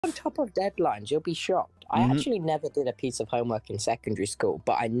on top of deadlines. You'll be shocked. I actually never did a piece of homework in secondary school,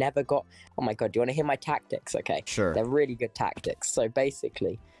 but I never got. Oh my god! Do you want to hear my tactics? Okay, Sure. they're really good tactics. So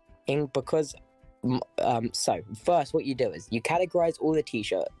basically, so first, what you do is you categorize all the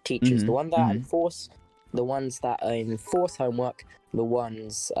teachers: the ones that enforce, the ones that enforce homework, the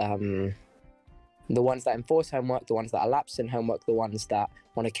ones that enforce homework, the ones that are lapsed in homework, the ones that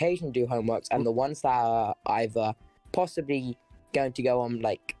on occasion do homeworks, and the ones that are either possibly going to go on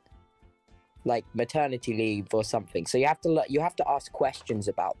like maternity leave or something. So you have to ask questions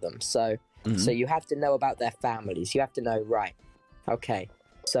about them. So you have to know about their families. You have to know, right? Okay,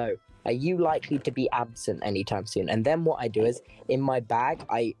 so are you likely to be absent anytime soon? And then what I do is in my bag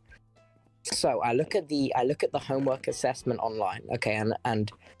I look at the homework assessment online, okay,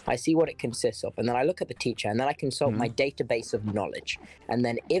 and I see what it consists of, and then I look at the teacher, and then I consult my database of knowledge, and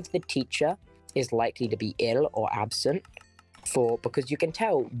then if the teacher is likely to be ill or absent, because you can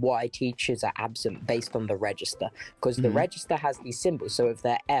tell why teachers are absent based on the register, because the register has these symbols. So if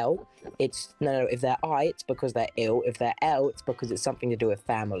they're L, if they're I, it's because they're ill. If they're L, it's because it's something to do with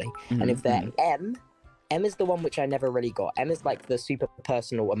family. And if they're M is the one which I never really got. M is like the super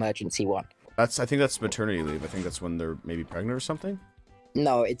personal emergency one. I think that's maternity leave. I think that's when they're maybe pregnant or something.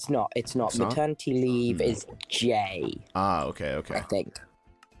 No, it's not. It's not. Maternity leave is J. Ah, okay. I think.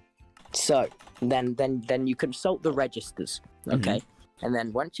 So then you consult the registers, okay? And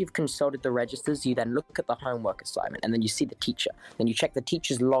then once you've consulted the registers, you then look at the homework assignment, and then you see the teacher. Then you check the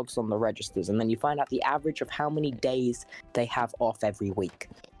teacher's logs on the registers, and then you find out the average of how many days they have off every week.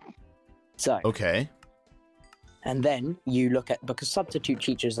 So. Okay. And then you look at, because substitute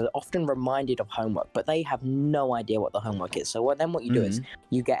teachers are often reminded of homework, but they have no idea what the homework is. So what you do is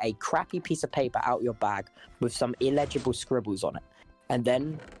you get a crappy piece of paper out your bag with some illegible scribbles on it. And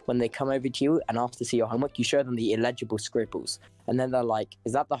then when they come over to you and ask to see your homework, you show them the illegible scribbles. And then they're like,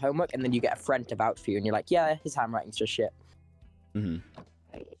 is that the homework? And then you get a friend to vouch for you. And you're like, yeah, his handwriting's just shit. And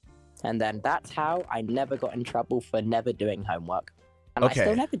then that's how I never got in trouble for never doing homework. And I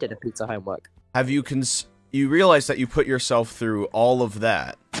still never did a piece of homework. Have you you realize that you put yourself through all of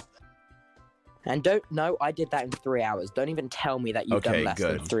that? And I did that in 3 hours. Don't even tell me that you've done less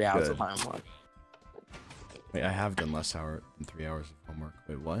than 3 hours of homework. Wait, I have done less than 3 hours of homework.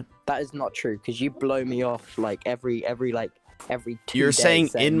 Wait, what? That is not true, because you blow me off like every 2 You're days saying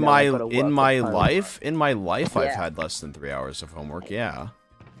in no, my life? In my life, I've had less than 3 hours of homework. Yeah.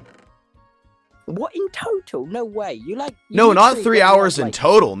 What in total? No way. You no, not 3 hours in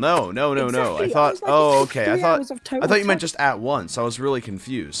total. No. Exactly. I thought. Oh, okay. I thought you meant just at once. I was really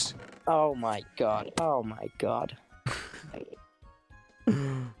confused. Oh my god. Oh my god.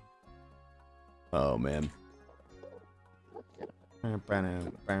 Oh man.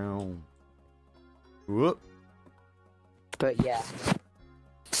 Whoop. But yeah.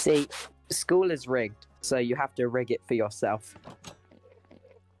 See, school is rigged, so you have to rig it for yourself.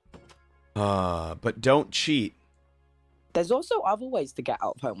 But don't cheat. There's also other ways to get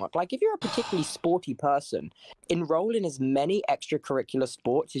out of homework. Like, if you're a particularly sporty person, enroll in as many extracurricular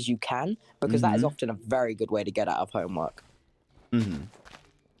sports as you can, because that is often a very good way to get out of homework.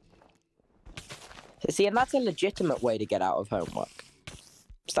 See, and that's a legitimate way to get out of homework.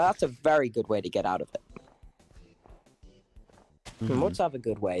 So that's a very good way to get out of it. And what's other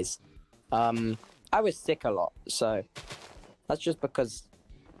good ways? I was sick a lot, so that's just because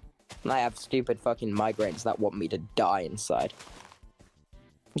I have stupid fucking migraines that want me to die inside.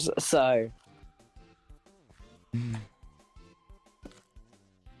 So...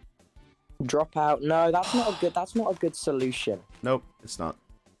 Drop out. No, that's not a good solution. Nope, it's not.